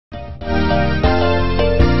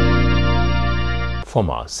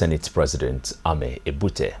Former Senate President Ame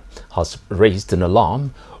Ebute has raised an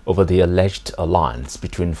alarm over the alleged alliance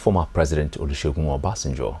between former President Olusegun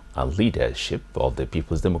Obasanjo and leadership of the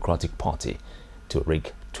People's Democratic Party to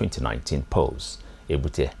rig 2019 polls.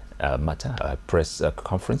 Ebute at a press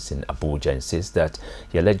conference in Abuja insists that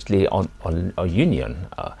he allegedly on a union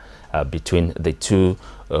between the two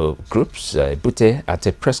groups. Ebute, at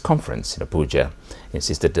a press conference in Abuja,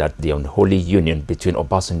 insisted that the unholy union between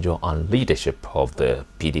Obasanjo and leadership of the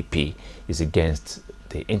PDP is against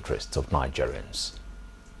the interests of Nigerians.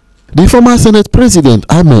 The former Senate President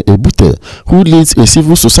Ame Ebute, who leads a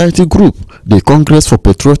civil society group, the Congress for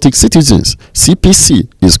Patriotic Citizens (CPC),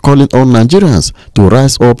 is calling on Nigerians to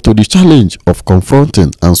rise up to the challenge of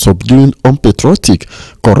confronting and subduing unpatriotic,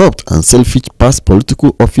 corrupt and selfish past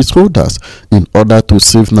political office holders in order to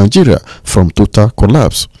save Nigeria from total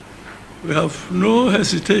collapse. We have no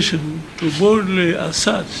hesitation to boldly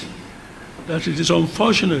assert that it is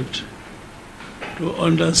unfortunate to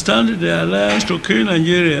understand the alliance to kill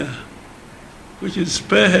Nigeria, which is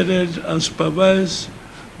spearheaded and supervised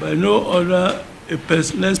by no other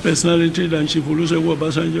less personality than Chief Olusegun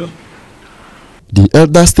Obasanjo. The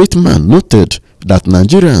elder statesman noted that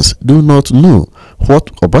Nigerians do not know what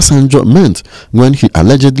Obasanjo meant when he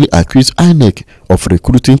allegedly accused INEC of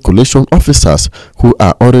recruiting collation officers who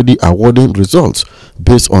are already awarding results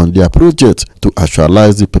based on their project to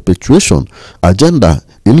actualize the perpetuation agenda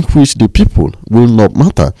in which the people will not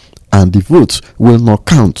matter and the votes will not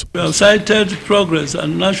count. We have cited progress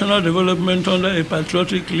and national development under a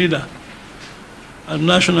patriotic leader and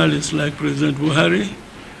nationalists like President Buhari.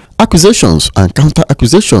 Accusations and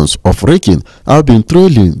counter-accusations of rigging have been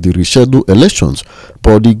trailing the rescheduled elections,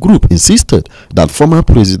 but the group insisted that former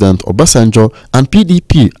President Obasanjo and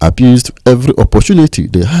PDP abused every opportunity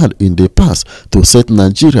they had in the past to set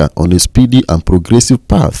Nigeria on a speedy and progressive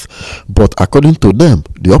path. But according to them,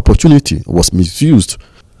 the opportunity was misused.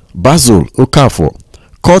 Basil Okafor,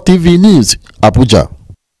 Core TV News, Abuja.